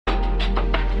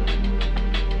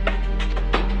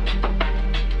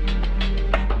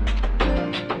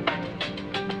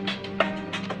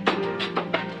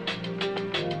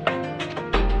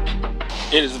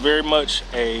It is very much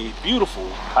a beautiful,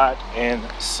 hot, and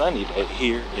sunny day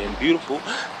here in beautiful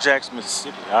Jackson,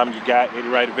 Mississippi. I'm your guy, Eddie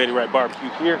Wright of Eddie Wright Barbecue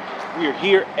here. We are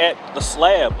here at the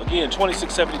Slab, again,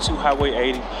 2672 Highway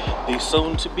 80, the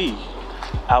soon-to-be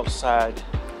outside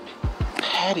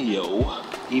patio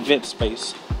event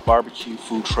space, barbecue,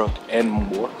 food truck, and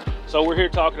more. So we're here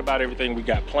talking about everything we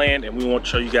got planned, and we want to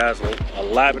show you guys a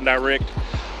live and direct,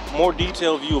 more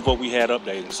detailed view of what we had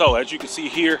updated. So as you can see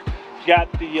here,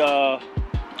 got the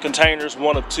containers,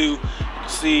 one of two. You can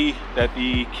see that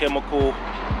the chemical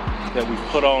that we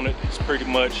put on it is pretty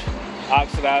much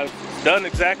oxidized. It's done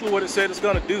exactly what it said it's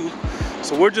gonna do.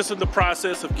 So we're just in the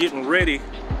process of getting ready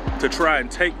to try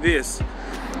and take this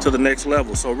to the next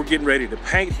level. So we're getting ready to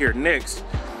paint here next.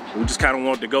 We just kind of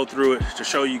wanted to go through it to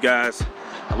show you guys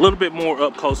a little bit more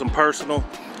up close and personal.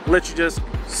 Let you just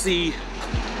see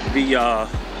the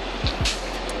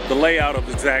layout of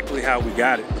exactly how we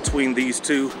got it between these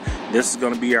two. This is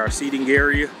going to be our seating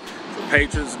area for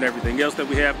patrons and everything else that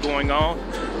we have going on.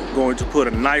 We're going to put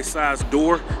a nice sized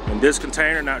door in this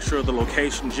container, not sure of the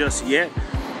location just yet.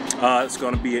 It's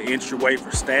going to be an entryway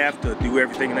for staff to do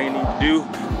everything they need to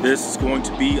do. This is going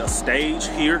to be a stage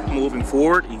here moving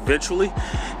forward eventually.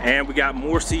 And we got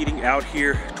more seating out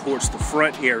here towards the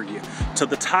front area. To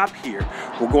the top here,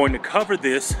 we're going to cover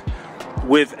this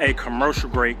with a commercial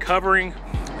grade covering.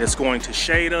 It's going to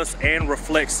shade us and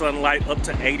reflect sunlight up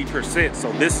to 80%.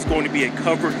 So this is going to be a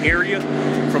covered area.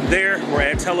 From there, we'll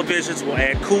add televisions, we'll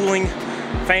add cooling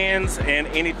fans and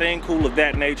anything cool of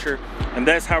that nature. And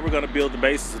that's how we're going to build the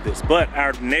basis of this. But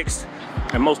our next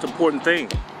and most important thing,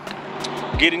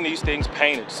 getting these things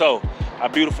painted. So our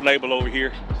beautiful neighbor over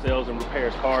here sells and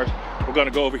repairs cars. We're going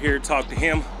to go over here and talk to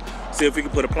him, see if we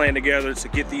can put a plan together to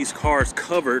get these cars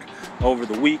covered over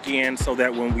the weekend so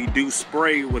that when we do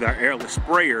spray with our airless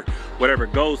sprayer, whatever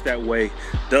goes that way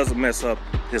doesn't mess up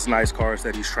his nice cars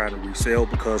that he's trying to resell,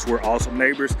 because we're awesome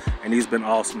neighbors and he's been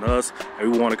awesome to us,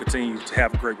 and we want to continue to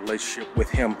have a great relationship with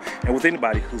him and with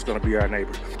anybody who's going to be our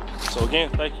neighbor. So again,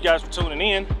 thank you guys for tuning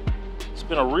in. It's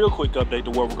been a real quick update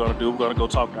to what we're going to do. We're going to go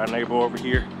talk to our neighbor over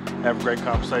here, have a great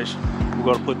conversation. We're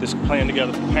going to put this plan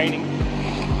together for painting.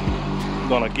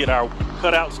 We're going to get our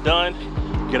cutouts done,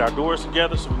 get our doors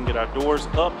together so we can get our doors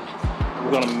up.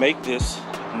 We're going to make this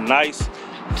a nice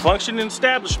functioning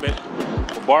establishment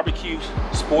for barbecue,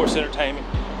 sports, entertainment,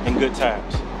 and good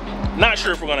times. Not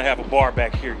sure if we're going to have a bar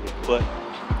back here yet, but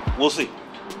we'll see.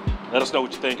 Let us know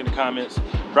what you think in the comments.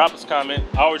 Drop us a comment.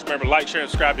 Always remember, like, share, and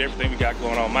subscribe to everything we got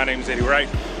going on. My name is Eddie Wright.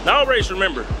 Now always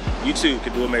remember, you too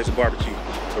can do amazing barbecue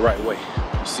the right way.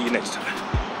 See you next time.